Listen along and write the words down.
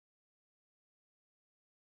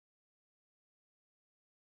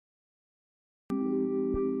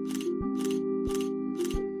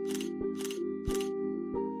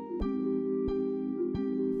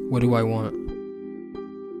What do I want?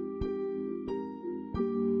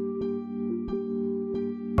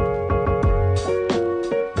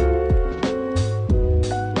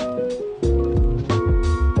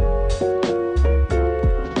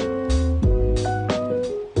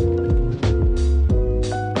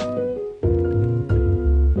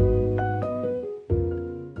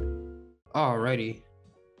 Alrighty.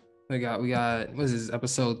 We got what is this,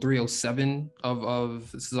 episode 307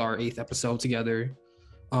 of this is our 8th episode together.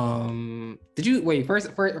 Did you wait first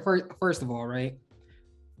of all, right?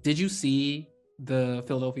 Did you see the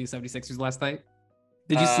Philadelphia 76ers last night?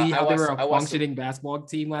 Did you see how they were a functioning basketball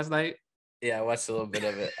team last night? Yeah, I watched a little bit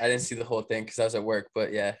of it. I didn't see the whole thing because I was at work,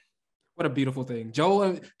 but yeah. What a beautiful thing.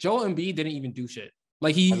 Joel Embiid didn't even do shit.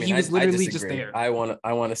 Like he was literally just there. I want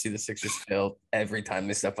to see the Sixers fail every time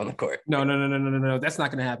they step on the court. No. That's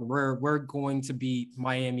not gonna happen. We're going to beat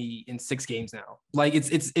Miami in 6 games now. Like it's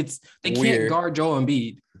they can't guard Joel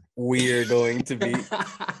Embiid. We're going to beat.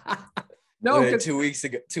 No, wait, 2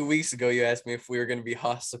 weeks ago, you asked me if we were going to be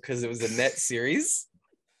hostile because it was a net series.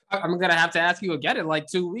 I'm gonna have to ask you again in like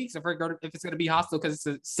 2 weeks if it's gonna be hostile because it's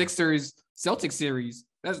a Sixers Celtics series.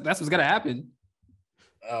 That's what's gonna happen.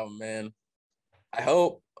 Oh man. I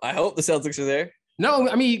hope the Celtics are there. No,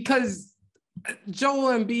 I mean, because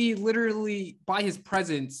Joel Embiid literally, by his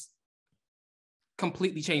presence,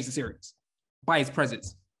 completely changed the series. By his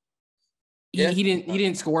presence, he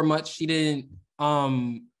didn't score much. He didn't.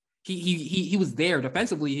 He was there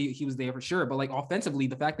defensively. He was there for sure. But like offensively,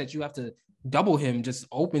 the fact that you have to double him just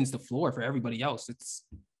opens the floor for everybody else. It's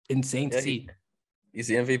insane to see. He's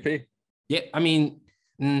the MVP. Yeah, I mean,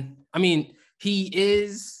 he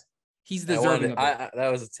is. He's deserving of it.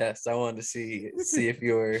 That was a test. I wanted to see if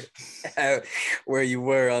you were where you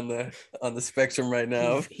were on the spectrum right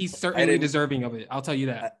now. He's certainly deserving of it. I'll tell you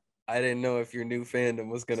that. I didn't know if your new fandom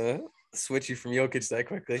was gonna switch you from Jokic that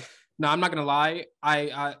quickly. No, I'm not gonna lie.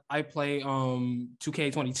 I play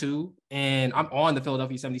 2K22 and I'm on the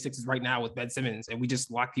Philadelphia 76ers right now with Ben Simmons, and we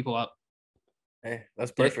just lock people up. Hey,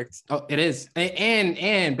 that's perfect. It is.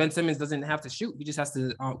 And Ben Simmons doesn't have to shoot. He just has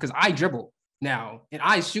to because I dribble now and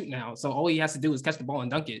I shoot now. So all he has to do is catch the ball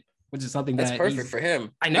and dunk it, which is something that's perfect for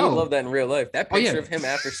him. I know. I love that in real life. That picture of him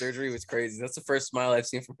after surgery was crazy. That's the first smile I've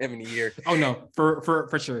seen from him in a year. Oh no,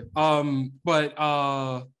 for sure. But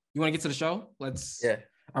you want to get to the show? Yeah.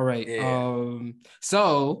 All right. Yeah.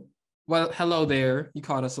 So, well, hello there. You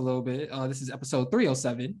caught us a little bit. This is episode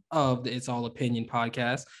 307 of the It's All Opinion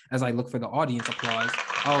podcast. As I look for the audience applause.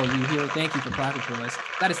 Oh, you hear it? Thank you for clapping for us.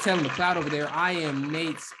 That is Taylor McLeod over there. I am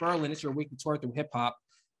Nate Sperlin. It's your weekly tour through hip hop.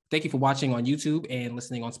 Thank you for watching on YouTube and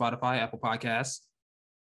listening on Spotify, Apple Podcasts,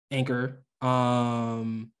 Anchor,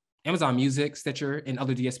 Amazon Music, Stitcher, and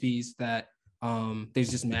other DSPs that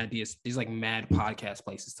there's just mad podcast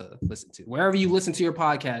places to listen to. Wherever you listen to your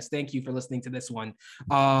podcast, thank you for listening to this one.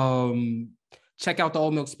 Check out the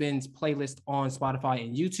Old Milk Spins playlist on Spotify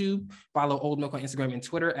and YouTube. Follow Old Milk on Instagram and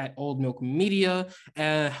Twitter at Old Milk Media.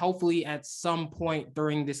 And hopefully at some point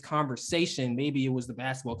during this conversation, maybe it was the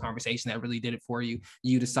basketball conversation that really did it for you.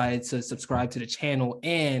 You decided to subscribe to the channel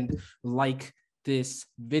and like this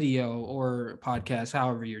video or podcast,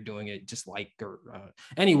 however you're doing it, just like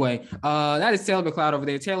anyway, that is Taylor McLeod over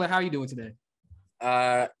there. Taylor, how are you doing today?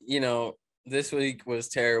 This week was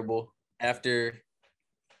terrible. After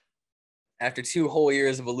 2 whole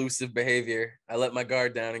years of elusive behavior, I let my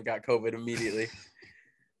guard down and got COVID immediately.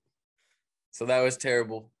 So that was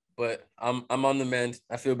terrible, but I'm on the mend.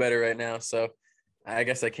 I feel better right now, so I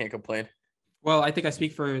guess I can't complain. Well, I think I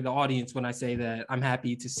speak for the audience when I say that I'm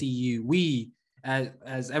happy to see you. We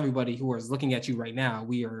as everybody who is looking at you right now,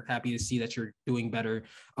 we are happy to see that you're doing better.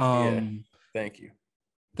 Thank you.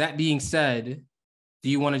 That being said, do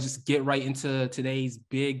you want to just get right into today's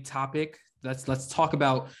big topic? Let's talk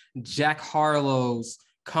about Jack Harlow's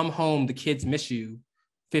Come Home, The Kids Miss You.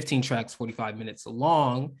 15 tracks, 45 minutes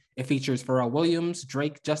long. It features Pharrell Williams,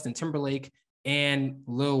 Drake, Justin Timberlake, and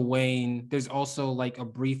Lil Wayne. There's also like a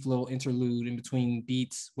brief little interlude in between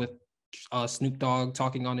beats with Snoop Dogg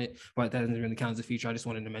talking on it, but that doesn't really count as a feature. I just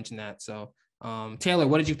wanted to mention that. So, Taylor,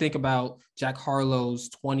 what did you think about Jack Harlow's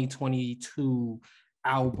 2022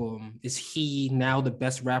 album? Is he now the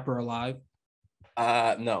best rapper alive?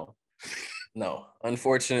 No.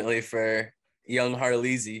 Unfortunately for young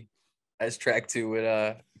Harleezy, as track 2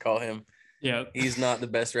 would call him, he's not the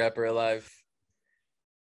best rapper alive.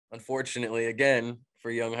 Unfortunately, again,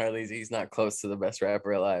 for young Harleezy, he's not close to the best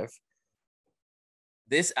rapper alive.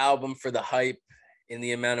 This album, for the hype and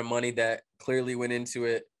the amount of money that clearly went into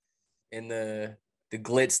it, and the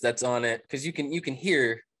glitz that's on it, because you can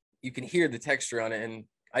hear the texture on it, and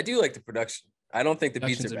I do like the production. I don't think the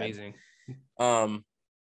beats are bad. Amazing.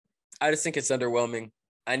 I just think it's underwhelming.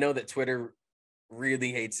 I know that Twitter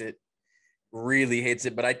really hates it,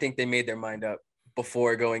 but I think they made their mind up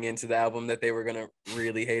before going into the album that they were gonna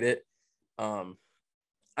really hate it. I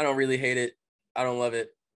don't really hate it. I don't love it.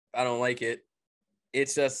 I don't like it.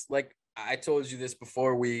 It's just like I told you this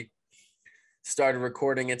before we started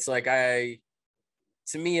recording. It's like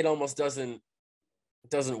to me, it almost doesn't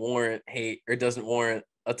warrant hate or doesn't warrant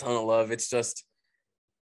a ton of love. It's just,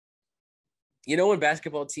 when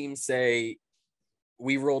basketball teams say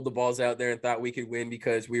we rolled the balls out there and thought we could win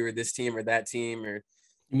because we were this team or that team, or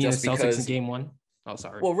You mean just the Celtics because in game one? Oh,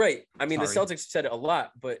 sorry. Well, right. I mean, Sorry. the Celtics said it a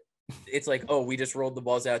lot, but it's like, oh, we just rolled the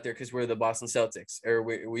balls out there because we're the Boston Celtics, or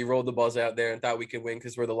we rolled the balls out there and thought we could win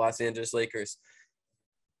because we're the Los Angeles Lakers.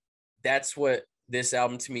 That's what this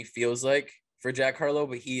album to me feels like for Jack Harlow,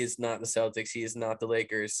 but he is not the Celtics. He is not the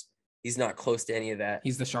Lakers. He's not close to any of that.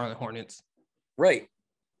 He's the Charlotte Hornets. Right.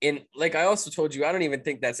 And like I also told you, I don't even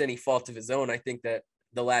think that's any fault of his own. I think that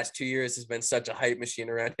the last 2 years has been such a hype machine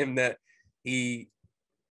around him that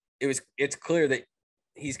it's clear that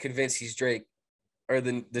he's convinced he's Drake, or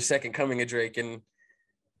the second coming of Drake, and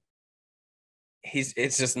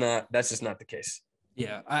that's just not the case.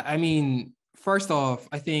 Yeah, I mean, first off,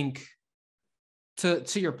 I think to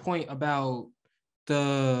your point about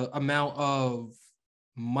the amount of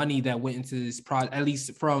money that went into this product, at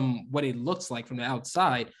least from what it looks like from the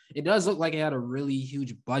outside, it does look like it had a really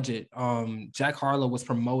huge budget. Jack Harlow was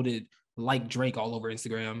promoted like Drake all over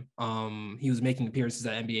Instagram. He was making appearances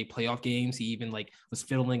at NBA playoff games. He even was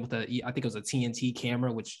fiddling with I think it was a TNT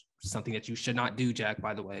camera, which is something that you should not do, Jack,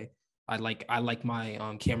 by the way. I like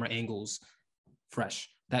my camera angles fresh.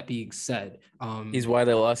 That being said, he's why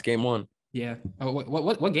they lost game one. Yeah. Oh,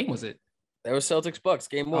 what game was it? That was Celtics Bucks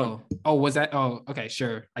game one. Oh, was that? Oh, okay,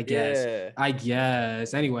 sure. I guess.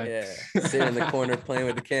 Anyway. Yeah. Sitting in the corner playing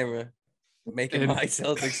with the camera, making my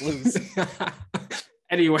Celtics lose.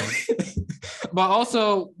 Anyway, but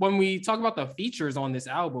also when we talk about the features on this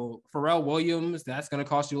album, Pharrell Williams, that's going to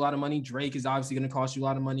cost you a lot of money. Drake is obviously going to cost you a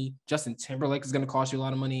lot of money. Justin Timberlake is going to cost you a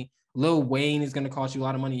lot of money. Lil Wayne is going to cost you a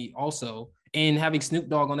lot of money also. And having Snoop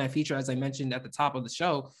Dogg on that feature, as I mentioned at the top of the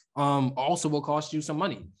show, also will cost you some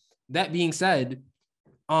money. That being said,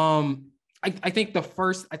 I think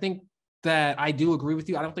that I do agree with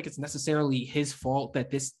you. I don't think it's necessarily his fault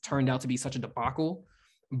that this turned out to be such a debacle,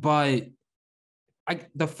 but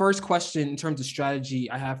the first question in terms of strategy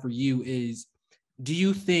I have for you is, do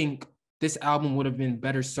you think this album would have been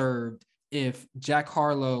better served if Jack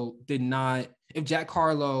Harlow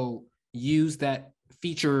used that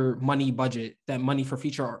feature money budget, that money for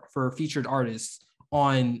featured artists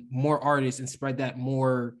on more artists and spread that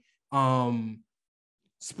more, I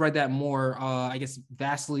guess,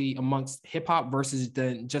 vastly amongst hip hop versus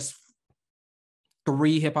then just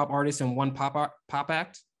 3 hip hop artists and 1 pop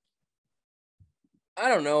act? I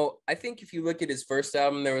don't know. I think if you look at his first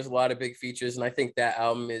album, there was a lot of big features, and I think that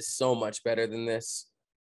album is so much better than this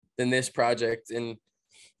project. And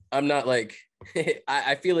I'm not like,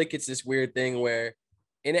 I feel like it's this weird thing where,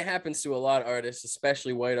 and it happens to a lot of artists,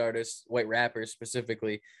 especially white artists, white rappers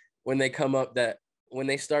specifically, when they come up, that when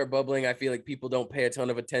they start bubbling, I feel like people don't pay a ton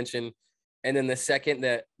of attention. And then the second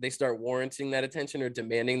that they start warranting that attention or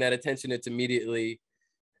demanding that attention, it's immediately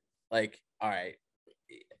like, all right,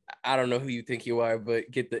 I don't know who you think you are, but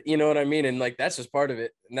you know what I mean? And like, that's just part of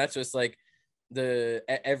it. And that's just like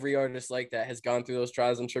every artist like that has gone through those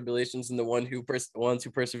trials and tribulations, and the ones who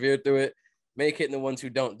persevered through it make it, and the ones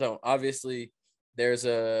who don't. Obviously there's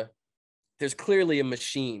clearly a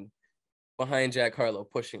machine behind Jack Harlow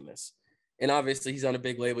pushing this. And obviously he's on a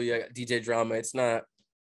big label. You got DJ Drama. It's not,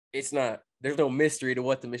 there's no mystery to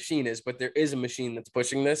what the machine is, but there is a machine that's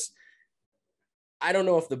pushing this. I don't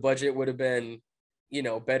know if the budget would have been,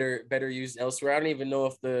 better used elsewhere. I don't even know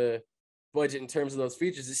if the budget in terms of those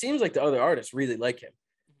features, it seems like the other artists really like him.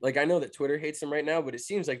 Like, I know that Twitter hates him right now, but it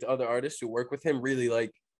seems like the other artists who work with him really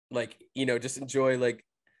just enjoy, like,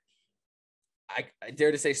 I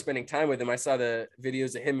dare to say spending time with him. I saw the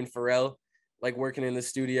videos of him and Pharrell, like, working in the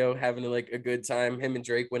studio, having a good time. Him and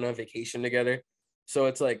Drake went on vacation together. So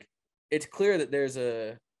it's like, it's clear that there's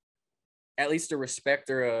at least a respect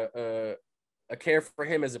or a care for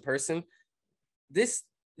him as a person. This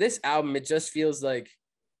album, it just feels like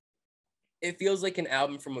an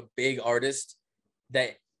album from a big artist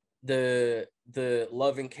that the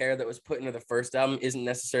love and care that was put into the first album isn't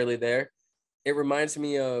necessarily there. It reminds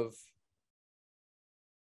me of,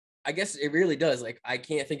 I guess it really does. Like, I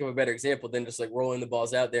can't think of a better example than just like rolling the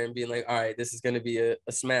balls out there and being like, all right, this is going to be a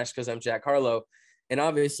smash because I'm Jack Harlow. And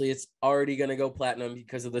obviously it's already going to go platinum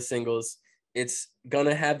because of the singles. It's going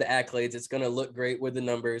to have the accolades. It's going to look great with the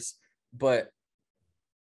numbers, but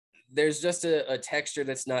there's just a texture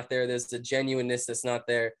that's not there. There's a genuineness that's not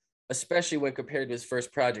there, especially when compared to his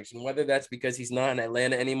first projects. And whether that's because he's not in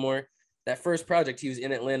Atlanta anymore, that first project, he was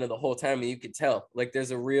in Atlanta the whole time, and you could tell, like,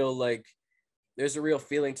 there's a real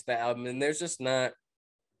feeling to the album. And there's just not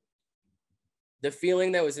the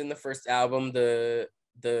feeling that was in the first album, the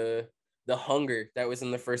hunger that was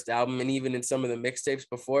in the first album, and even in some of the mixtapes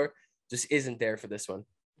before, just isn't there for this one.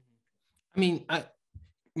 I mean,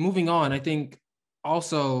 moving on, I think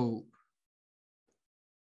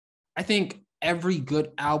every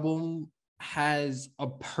good album has a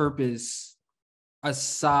purpose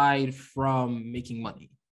aside from making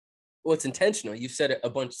money. Well, it's intentional. You've said it a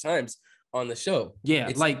bunch of times on the show. Yeah,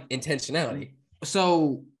 it's like intentionality.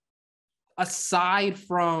 So aside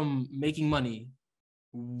from making money,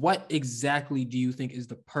 what exactly do you think is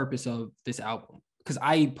the purpose of this album? Because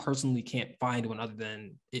I personally can't find one other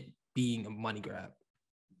than it being a money grab.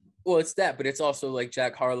 Well, it's that, but it's also like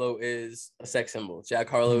Jack Harlow is a sex symbol. Jack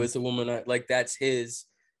Harlow is a woman. Like, that's the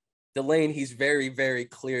lane he's very, very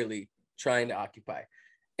clearly trying to occupy.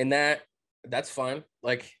 And that's fine.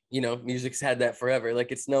 Like, music's had that forever.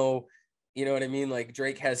 Like, it's no, you know what I mean? Like,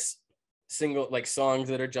 Drake has single, like, songs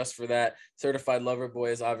that are just for that. Certified Lover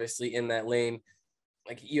Boy is obviously in that lane.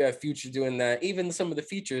 Like, you have Future doing that. Even some of the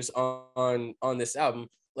features on this album,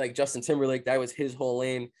 like Justin Timberlake, that was his whole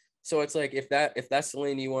lane. So it's like, if that's the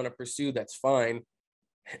lane you want to pursue, that's fine.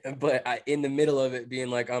 But in the middle of it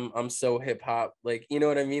being like, I'm so hip hop, like, you know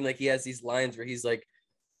what I mean? Like, he has these lines where he's like,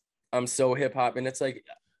 I'm so hip hop, and it's like,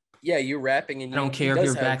 yeah, you're rapping, and I don't care if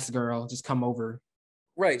you're Vax girl, just come over.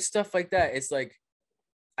 Right, stuff like that. It's like,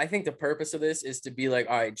 I think the purpose of this is to be like,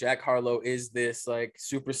 all right, Jack Harlow is this like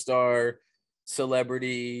superstar,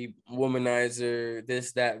 celebrity, womanizer,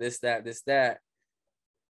 this, that,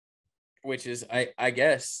 which is, I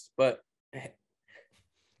guess, but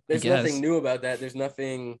there's nothing new about that. There's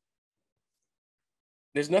nothing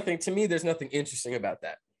to me, there's nothing interesting about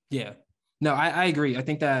that. Yeah, no, I agree. I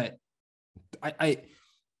think that I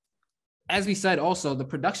as we said, also the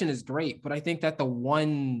production is great, but I think that the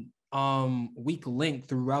one weak link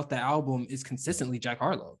throughout the album is consistently Jack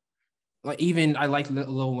Harlow. Like, even I like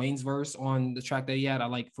Lil Wayne's verse on the track that he had. I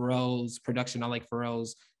like Pharrell's production. I like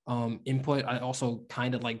Pharrell's input. I also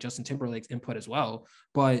kind of like Justin Timberlake's input as well.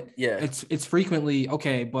 But yeah, it's frequently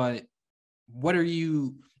okay. But what are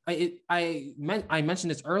you? I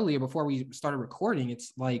mentioned this earlier before we started recording.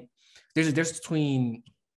 It's like there's a difference between,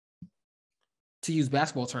 to use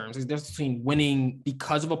basketball terms, there's a difference between winning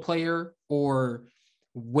because of a player or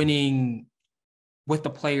winning with the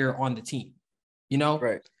player on the team.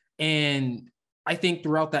 Right. And I think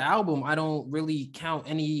throughout the album, I don't really count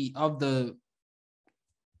any of the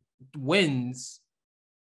wins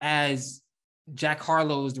as Jack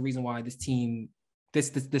Harlow is the reason why this team,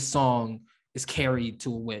 this song is carried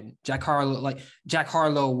to a win. Jack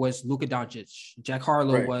Harlow was Luka Doncic. Jack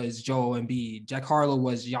Harlow was Joel Embiid. Jack Harlow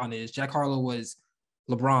was Giannis. Jack Harlow was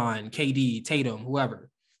LeBron, KD, Tatum, whoever.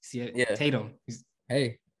 See it? Yeah. Tatum.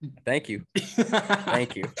 Hey, thank you.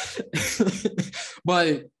 Thank you.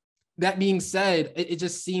 But that being said, it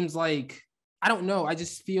just seems like, I don't know. I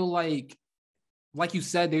just feel like you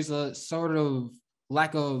said, there's a sort of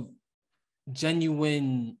lack of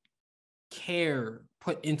genuine care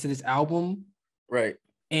put into this album. Right.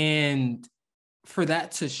 And for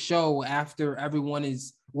that to show after everyone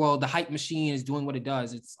is, well, the hype machine is doing what it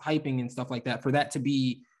does. It's hyping and stuff like that. For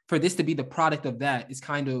this to be the product of that is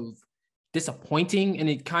kind of disappointing. And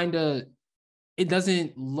it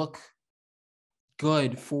doesn't look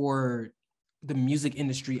good for the music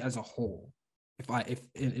industry as a whole. If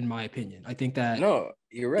in my opinion, I think that, no,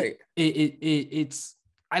 you're right. It's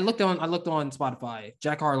I looked on Spotify.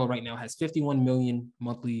 Jack Harlow right now has 51 million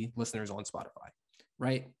monthly listeners on Spotify,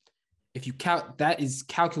 right? If you count, that's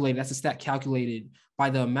a stat calculated by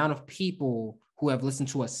the amount of people who have listened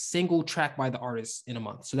to a single track by the artist in a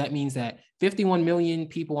month. So that means that 51 million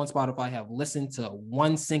people on Spotify have listened to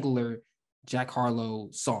one singular Jack Harlow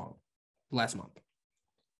song last month.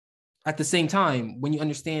 At the same time, when you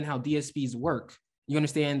understand how DSPs work, you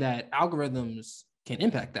understand that algorithms can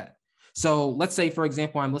impact that. So let's say, for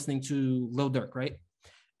example, I'm listening to Lil Durk, right?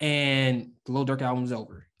 And the Lil Durk album's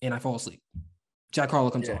over and I fall asleep. Jack Harlow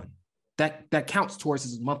comes on. That counts towards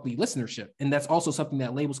his monthly listenership. And that's also something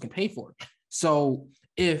that labels can pay for. So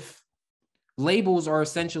if labels are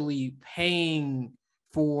essentially paying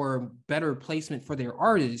for better placement for their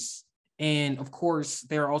artists, and of course,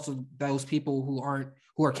 there are also those people who are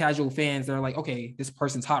casual fans that are like, okay, this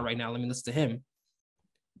person's hot right now, let me listen to him,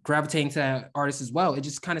 gravitating to that artist as well. It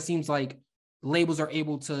just kind of seems like labels are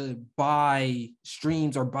able to buy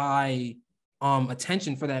streams or buy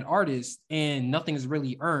attention for that artist, and nothing is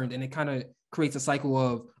really earned, and it kind of creates a cycle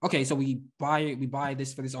of, okay, so we buy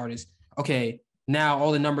this for this artist. Okay, now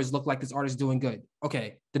all the numbers look like this artist is doing good.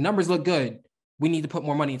 Okay, the numbers look good. We need to put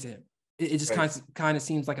more money into him. It just kind of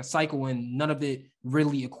seems like a cycle, and none of it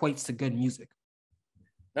really equates to good music.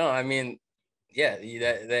 No, I mean, yeah,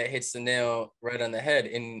 that hits the nail right on the head.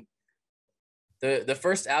 In the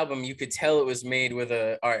first album, you could tell it was made with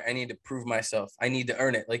all right, I need to prove myself. I need to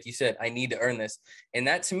earn it. Like you said, I need to earn this. And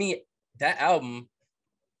that, to me, that album,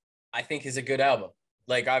 I think, is a good album.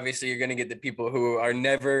 Like, obviously, you're going to get the people who are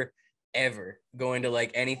never, ever going to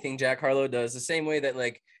like anything Jack Harlow does. The same way that,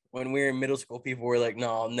 like, when we were in middle school, people were like, no,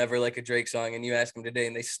 I'll never like a Drake song. And you ask them today,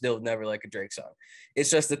 and they still never like a Drake song. It's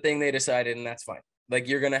just the thing they decided, and that's fine. Like,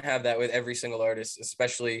 you're going to have that with every single artist,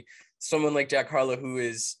 especially someone like Jack Harlow, who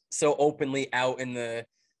is so openly out in the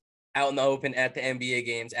open at the NBA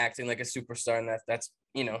games, acting like a superstar. And that's,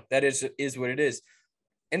 you know, that is what it is.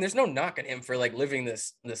 And there's no knock on him for like living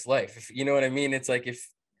this life. If you know what I mean? It's like,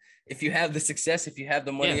 if you have the success, if you have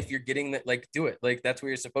the money, if you're getting that, like, do it. Like, that's what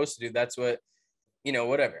you're supposed to do. That's what, you know,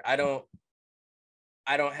 whatever. I don't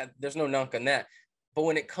have, there's no knock on that. But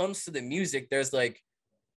when it comes to the music,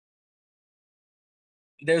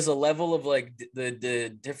 there's a level of like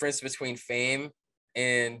the difference between fame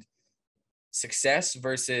and success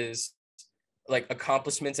versus like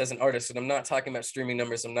accomplishments as an artist. And I'm not talking about streaming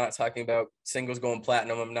numbers. I'm not talking about singles going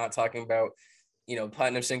platinum. I'm not talking about, you know,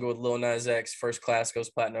 platinum single with Lil Nas X, First Class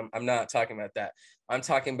goes platinum. I'm not talking about that. I'm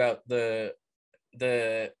talking about the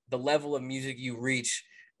level of music you reach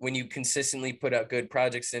when you consistently put out good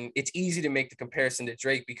projects. And it's easy to make the comparison to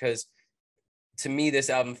Drake, because to me,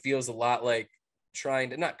 this album feels a lot like trying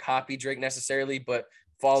to not copy Drake necessarily, but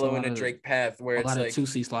follow in a Drake path where it's like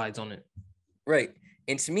 2C slides on it. Right.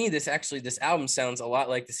 And to me, this album sounds a lot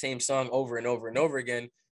like the same song over and over and over again,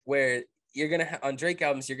 where you're going to on Drake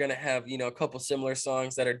albums, you're going to have, you know, a couple similar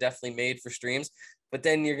songs that are definitely made for streams, but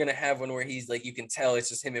then you're going to have one where he's like, you can tell it's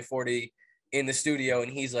just him and 40 in the studio.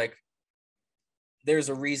 And he's like, there's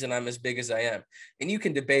a reason I'm as big as I am. And you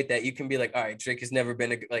can debate that. You can be like, all right, Drake has never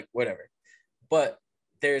been like, whatever. But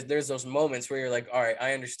there's those moments where you're like, all right,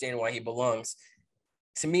 I understand why he belongs.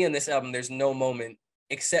 To me, on this album, there's no moment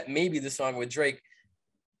except maybe the song with Drake,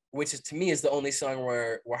 which is, to me, is the only song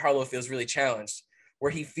where Harlow feels really challenged,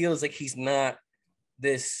 where he feels like he's not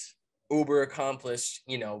this uber accomplished,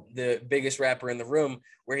 you know, the biggest rapper in the room,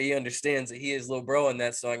 where he understands that he is Lil Bro in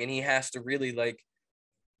that song, and he really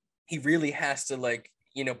has to like,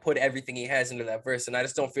 you know, put everything he has into that verse. And I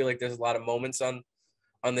just don't feel like there's a lot of moments on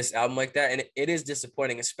this album like that. And it is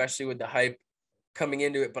disappointing, especially with the hype coming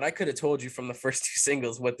into it. But I could have told you from the first two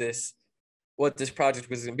singles what this project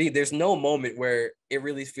was going to be. There's no moment where it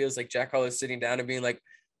really feels like Jack Harlow is sitting down and being like,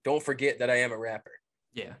 don't forget that I am a rapper.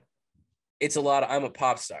 Yeah. It's a lot of, I'm a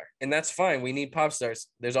pop star. And that's fine. We need pop stars.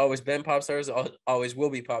 There's always been pop stars, always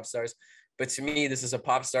will be pop stars. But to me, this is a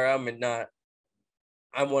pop star album, and not,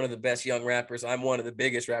 I'm one of the best young rappers, I'm one of the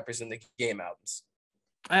biggest rappers in the game albums.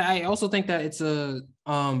 I also think that it's a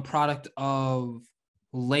product of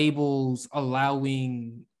labels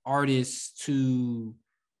allowing artists to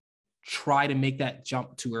try to make that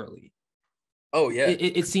jump too early. Oh yeah.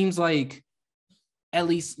 It seems like, at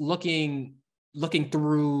least looking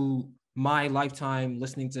through my lifetime,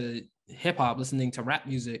 listening to hip hop, listening to rap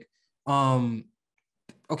music,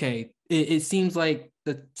 okay, it seems like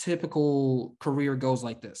the typical career goes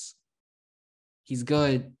like this. He's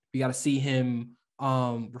good. We got to see him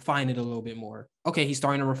refine it a little bit more. Okay, he's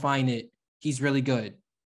starting to refine it. He's really good.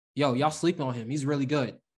 Yo, y'all sleeping on him. He's really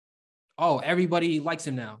good. Oh, everybody likes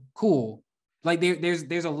him now. Cool. Like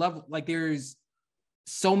there's a level, like there's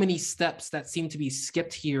so many steps that seem to be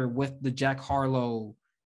skipped here with the Jack Harlow,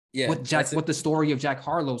 with the story of Jack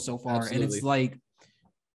Harlow so far. Absolutely. And it's like,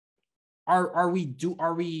 are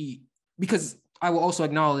we, because I will also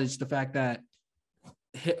acknowledge the fact that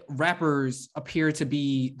rappers appear to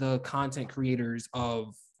be the content creators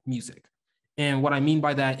of music. And what I mean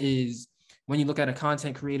by that is, when you look at a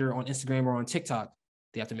content creator on Instagram or on TikTok,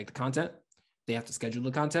 they have to make the content, they have to schedule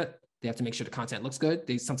the content, they have to make sure the content looks good.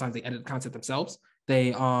 Sometimes they edit the content themselves.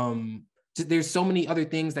 There's so many other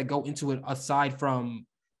things that go into it aside from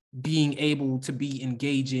being able to be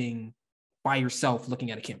engaging by yourself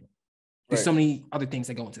looking at a camera. There's so many other things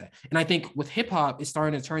that go into that. And I think with hip hop, it's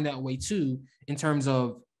starting to turn that way too, in terms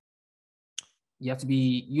of you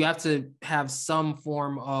have to have some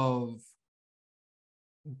form of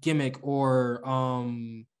gimmick or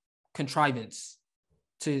contrivance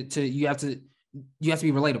to you have to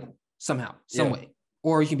be relatable somehow, some way,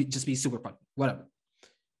 or you can just be super fun, whatever.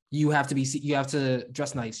 You have to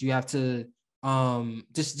dress nice. You have to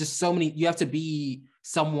Just so many. You have to be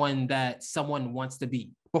someone that someone wants to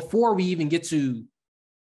be before we even get to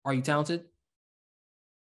are you talented?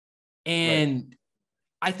 Right. And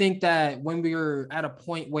I think that when we're at a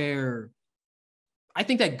point where I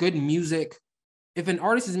think that good music, if an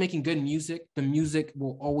artist is making good music, the music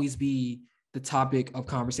will always be the topic of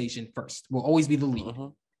conversation first, will always be the lead.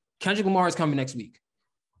 Kendrick Lamar is coming next week.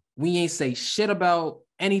 We ain't say shit about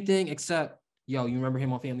anything except, yo, you remember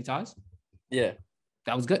him on Family Ties? Yeah.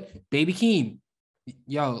 That was good. Baby Keem.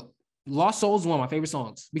 Yo, Lost Souls is one of my favorite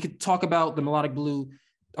songs. We could talk about the melodic blue.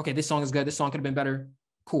 Okay, this song is good. This song could have been better.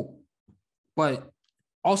 Cool. But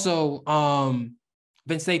also,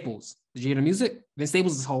 Vince Staples. Did you hear the music? Vince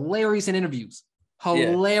Staples is hilarious in interviews.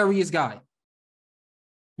 Hilarious guy.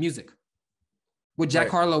 Music. With Jack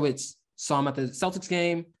Harlowitz, saw him at the Celtics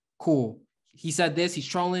game. Cool. He said this, he's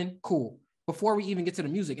trolling. Cool. Before we even get to the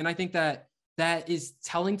music. And I think that is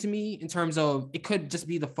telling to me in terms of it could just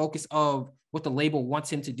be the focus of what the label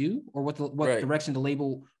wants him to do or what direction the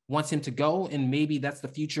label wants him to go. And maybe that's the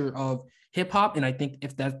future of hip hop. And I think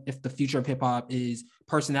if the future of hip hop is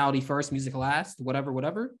personality first, music last,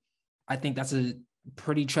 whatever, I think that's a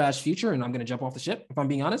pretty trash future. And I'm going to jump off the ship if I'm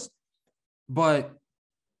being honest. But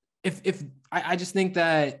if I just think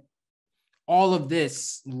that all of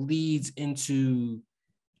this leads into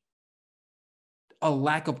a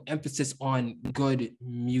lack of emphasis on good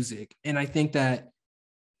music. And I think that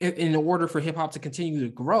in order for hip hop to continue to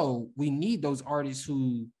grow, we need those artists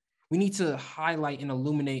we need to highlight and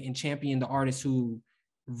illuminate and champion the artists who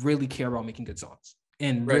really care about making good songs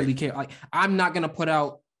and really care. Like, I'm not going to put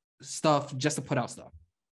out stuff just to put out stuff.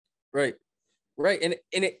 Right. And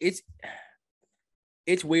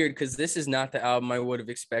it's weird because this is not the album I would have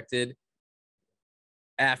expected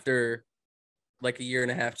after like a year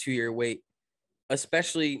and a half, 2 year wait,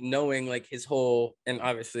 especially knowing like his whole, and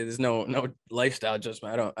obviously there's no lifestyle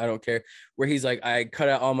adjustment. I don't care, where he's like, I cut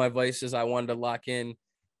out all my vices. I wanted to lock in.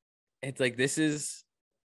 It's like, this is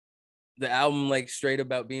the album, like straight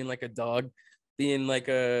about being like a dog, being like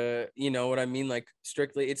a, you know what I mean? Like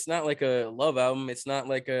strictly, it's not like a love album. It's not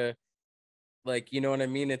like a, like, you know what I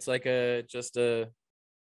mean? It's like I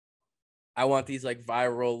want these like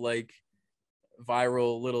viral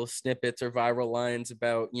little snippets or viral lines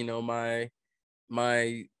about, you know, my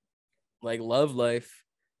like love life.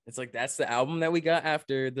 It's like, that's the album that we got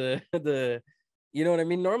after the you know what I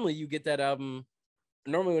mean? Normally you get that album,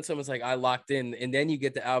 when someone's like, I locked in, and then you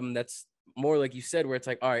get the album that's more like you said, where it's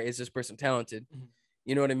like, all right, is this person talented?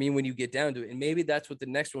 You know what I mean? When you get down to it. And maybe that's what the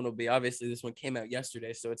next one will be. Obviously this one came out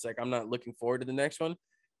yesterday, so it's like, I'm not looking forward to the next one.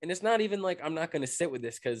 And it's not even like I'm not going to sit with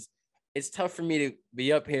this, because it's tough for me to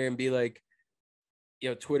be up here and be like, you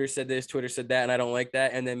know, Twitter said this, Twitter said that, and I don't like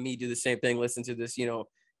that. And then me do the same thing, listen to this, you know,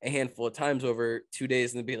 a handful of times over 2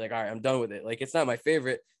 days, and then be like, all right, I'm done with it. Like, it's not my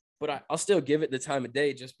favorite, but I'll still give it the time of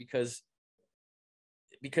day, just because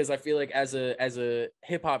I feel like as a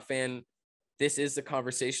hip hop fan, this is the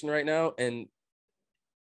conversation right now. And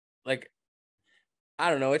like,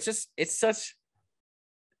 I don't know, it's such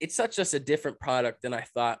just a different product than I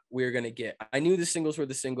thought we were going to get. I knew the singles were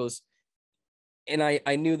the singles, and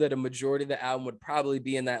I knew that a majority of the album would probably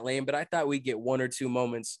be in that lane, but I thought we'd get one or two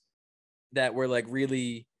moments that were like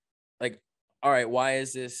really like, all right, why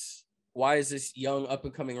is this young up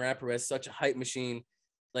and coming rapper who has such a hype machine?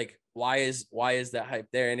 Like, why is that hype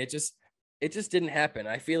there? And it just didn't happen.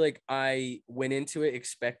 I feel like I went into it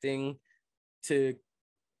expecting to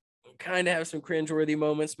kind of have some cringeworthy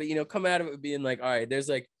moments, but, you know, come out of it being like, all right, there's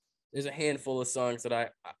a handful of songs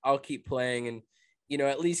that I'll keep playing, and, you know,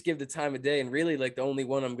 at least give the time of day. And really, like, the only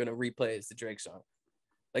one I'm going to replay is the Drake song.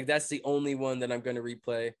 Like, that's the only one that I'm going to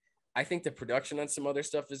replay. I think the production on some other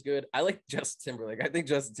stuff is good. I like Justin Timberlake. I think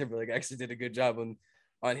Justin Timberlake actually did a good job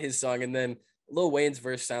on his song. And then Lil Wayne's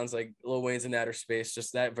verse sounds like Lil Wayne's in outer space.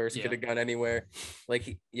 Just that verse could have gone anywhere.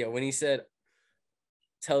 Like, when he said,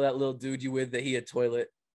 tell that little dude you with that he a toilet,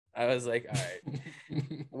 I was like, all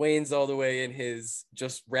right, Wayne's all the way in his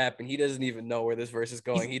just rapping. He doesn't even know where this verse is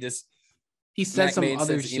going. He said some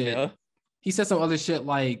other shit. He said some other shit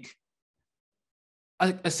like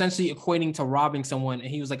essentially equating to robbing someone, and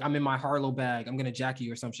he was like, I'm in my Harlow bag, I'm gonna jack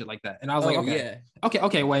you or some shit like that. And I was like,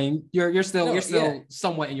 okay, Wayne, you're still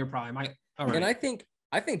somewhat in your prime. All right. And I think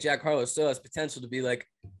Jack Harlow still has potential to be like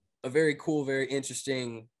a very cool, very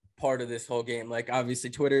interesting part of this whole game. Like, obviously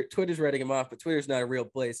Twitter's writing him off, but Twitter's not a real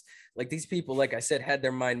place. Like, these people, like I said, had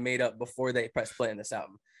their mind made up before they pressed play on this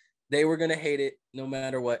album. They were gonna hate it no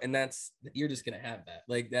matter what, and you're just gonna have that.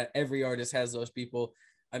 Like, that every artist has those people.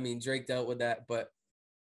 I mean, Drake dealt with that, but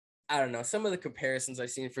I don't know. Some of the comparisons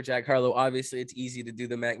I've seen for Jack Harlow, obviously it's easy to do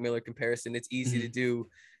the Mac Miller comparison. It's easy to do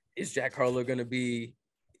is Jack Harlow gonna be,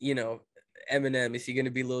 you know, Eminem? Is he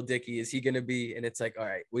gonna be Lil Dicky? Is he gonna be? And it's like, all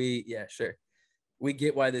right, yeah, sure, we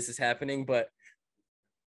get why this is happening, but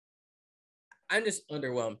I'm just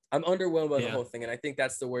underwhelmed. I'm underwhelmed by the whole thing, and I think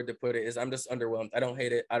that's the word to put it. Is I'm just underwhelmed. I don't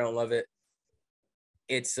hate it. I don't love it.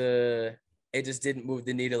 It's it just didn't move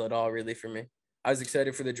the needle at all, really, for me. I was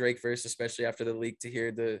excited for the Drake verse, especially after the leak, to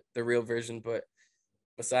hear the real version, but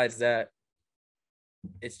besides that,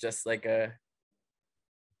 it's just like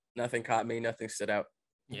nothing caught me, nothing stood out.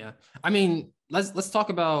 Yeah, I mean, let's talk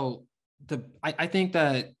about I think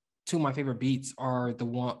that two of my favorite beats are two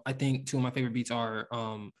of my favorite beats are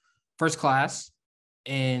First Class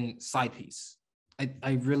and Side Piece.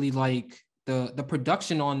 I really like the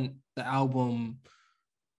production on the album.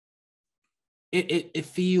 It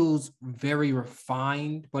feels very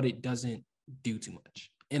refined, but it doesn't do too much.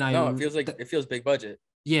 And it feels like it feels big budget.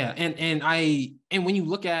 Yeah, and when you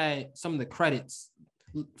look at some of the credits,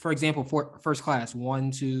 for example, for First Class,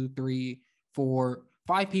 1, 2, 3, 4,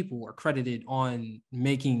 5 people are credited on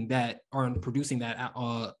making that or on producing that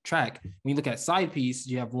track. When you look at Side Piece,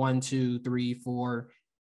 you have 1, 2, 3, 4,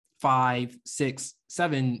 5, 6,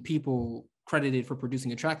 7 people credited for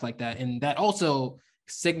producing a track like that, and that also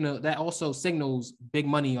signals big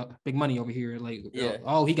money over here. Like,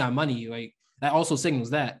 oh, he got money. Like that also signals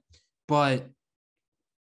that, but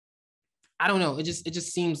I don't know. It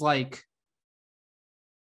just seems like,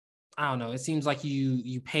 I don't know. It seems like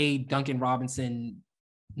you paid Duncan Robinson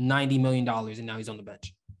 $90 million and now he's on the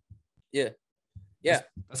bench. Yeah.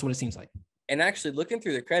 That's what it seems like. And actually, looking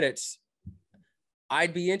through the credits,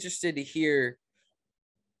 I'd be interested to hear.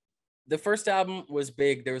 The first album was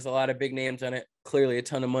big. There was a lot of big names on it. Clearly a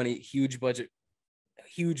ton of money, huge budget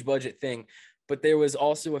thing. But there was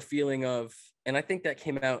also a feeling of, and I think that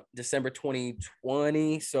came out December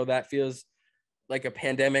 2020. So that feels like a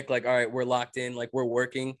pandemic, like, all right, we're locked in, like we're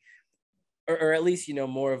working, or at least,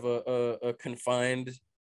 more of a confined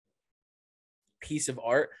piece of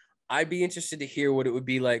art. I'd be interested to hear what it would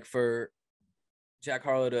be like for Jack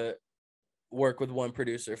Harlow to work with one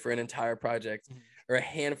producer for an entire project, or a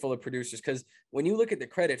handful of producers. Because when you look at the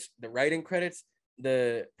credits, the writing credits,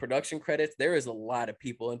 the production credits, there is a lot of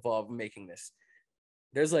people involved in making this.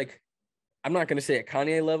 There's like, I'm not going to say a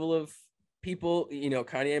Kanye level of people,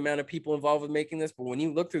 Kanye amount of people involved with making this, but when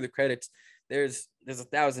you look through the credits, there's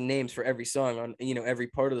 1,000 names for every song on, every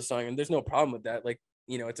part of the song. And there's no problem with that. Like,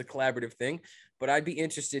 it's a collaborative thing, but I'd be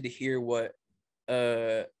interested to hear what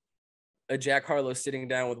a Jack Harlow sitting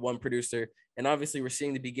down with one producer. And obviously we're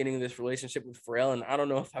seeing the beginning of this relationship with Pharrell. And I don't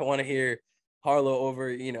know if I want to hear Harlow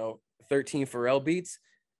over, 13 Pharrell beats,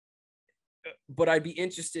 but I'd be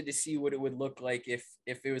interested to see what it would look like if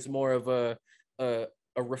it was more of a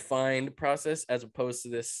refined process as opposed to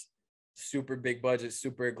this super big budget,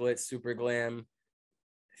 super glitz, super glam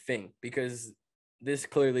thing, because this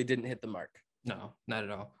clearly didn't hit the mark. No, not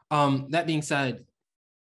at all. That being said,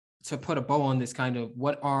 to put a bow on this, kind of,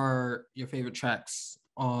 what are your favorite tracks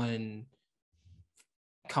on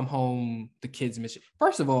Come Home, The Kids Miss You?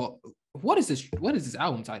 First of all, what is this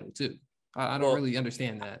album title too? I don't really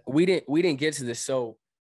understand that. We didn't get to this. So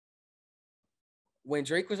when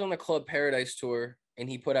Drake was on the Club Paradise tour and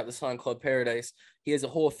he put out the song Club Paradise, he has a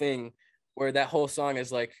whole thing where that whole song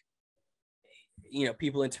is like,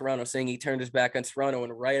 people in Toronto saying he turned his back on Toronto.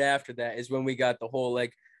 And right after that is when we got the whole,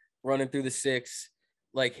 like, running through the six,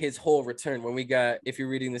 like his whole return. When we got, if you're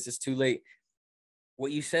reading this, it's too late.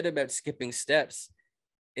 What you said about skipping steps,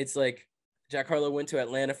 it's like Jack Harlow went to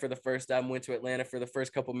Atlanta for the first album, went to Atlanta for the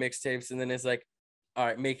first couple mixtapes, and then it's like, all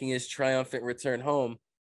right, making his triumphant return home.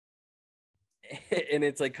 And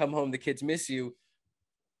it's like, Come Home, The Kids Miss You.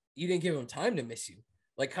 You didn't give him time to miss you.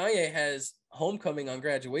 Like, Kanye has Homecoming on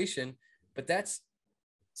Graduation, but that's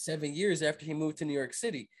 7 years after he moved to New York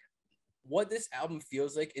City. What this album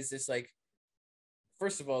feels like is this, like,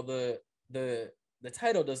 first of all, the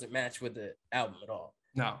title doesn't match with the album at all.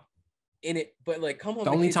 No. In it, but like, Come Home.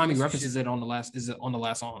 The only time he references it on the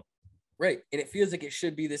last song. Right. And it feels like it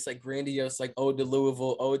should be this, like, grandiose, like, ode to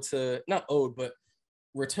Louisville, ode to, not ode, but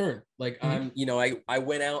return. Like, I'm, I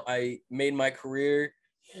went out, I made my career,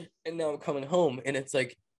 and now I'm coming home. And it's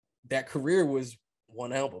like, that career was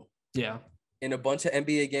one album. Yeah. And a bunch of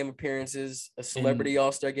NBA game appearances, a celebrity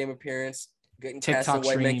all-star game appearance, getting cast in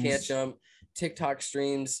White Men Can't Jump, TikTok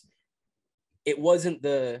streams. It wasn't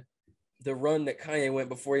the run that Kanye went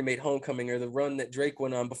before he made Homecoming, or the run that Drake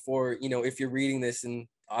went on before, if you're reading this, and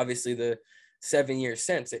obviously the 7 years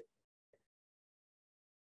since,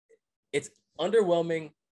 it's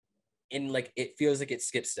underwhelming, and like, it feels like it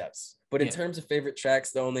skips steps. But in terms of favorite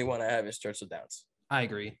tracks, the only one I have is Churchill Downs. I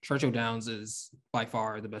agree. Churchill Downs is by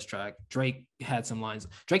far the best track. Drake had some lines.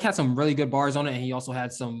 Drake had some really good bars on it, and he also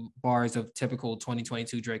had some bars of typical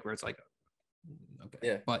 2022 Drake, where it's like, okay,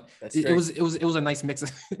 Yeah, but that's it Drake. was a nice mix.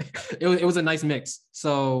 it was a nice mix.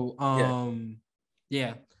 So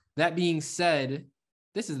yeah. That being said,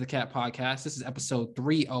 this is the Cat Podcast. This is episode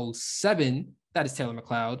 307. That is Taylor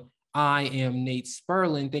McLeod. I am Nate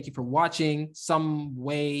Sperlin. Thank you for watching. Some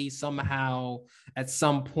way, somehow, at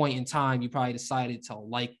some point in time, you probably decided to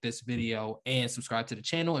like this video and subscribe to the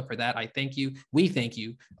channel. And for that, I thank you. We thank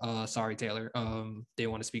you. Sorry, Taylor.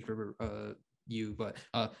 Didn't want to speak for you, but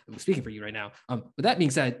I'm speaking for you right now. With that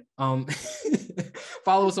being said,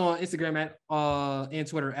 follow us on Instagram at and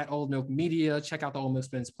Twitter at Old Milk Media. Check out the Old Milk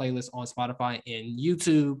Spins playlist on Spotify and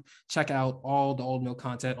YouTube. Check out all the Old Milk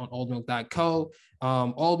content on oldmilk.co.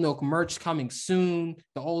 Old Milk merch coming soon.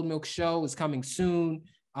 The Old Milk show is coming soon.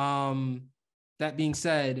 That being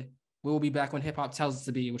said, we'll be back when hip hop tells us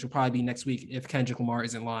to be, which will probably be next week if Kendrick Lamar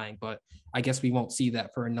isn't lying, but I guess we won't see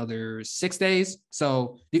that for another 6 days.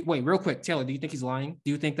 So wait, real quick, Taylor, do you think he's lying?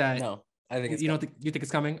 Do you think that? No, I think you don't think you think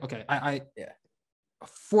it's coming? Okay, I yeah.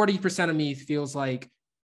 40% of me feels like,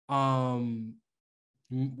 what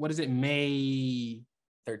is it? May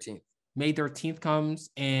 13th. May 13th comes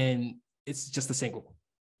and it's just a single.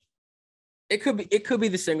 It could be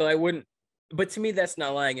the single. I wouldn't. But to me, that's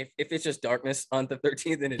not lying. If it's just darkness on the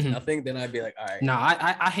 13th and it's nothing, then I'd be like, all right. No,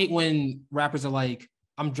 I hate when rappers are like,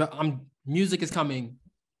 I'm music is coming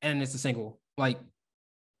and it's a single. Like,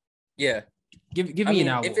 yeah, give me an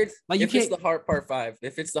album. If it's like, it's the Heart Part 5,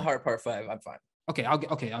 I'm fine. Okay, I'll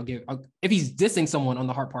give if he's dissing someone on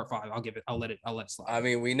the Heart Part 5, I'll let it slide. I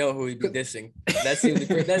mean, we know who he'd be dissing. That's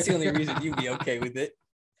the only reason you'd be okay with it.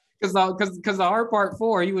 Because the Heart Part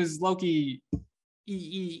 4, he was low-key.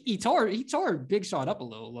 He tore Big Sean up a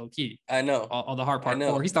little low key. I know. On the Heart Part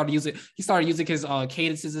 4, he started using his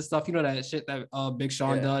cadences and stuff. You know that shit that Big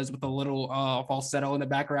Sean does with a little falsetto in the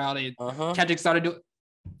background. And Kendrick started doing.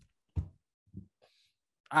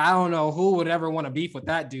 I don't know who would ever want to beef with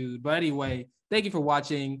that dude, but anyway, thank you for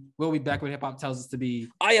watching. We'll be back when hip hop tells us to be.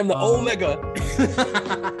 I am the Omega.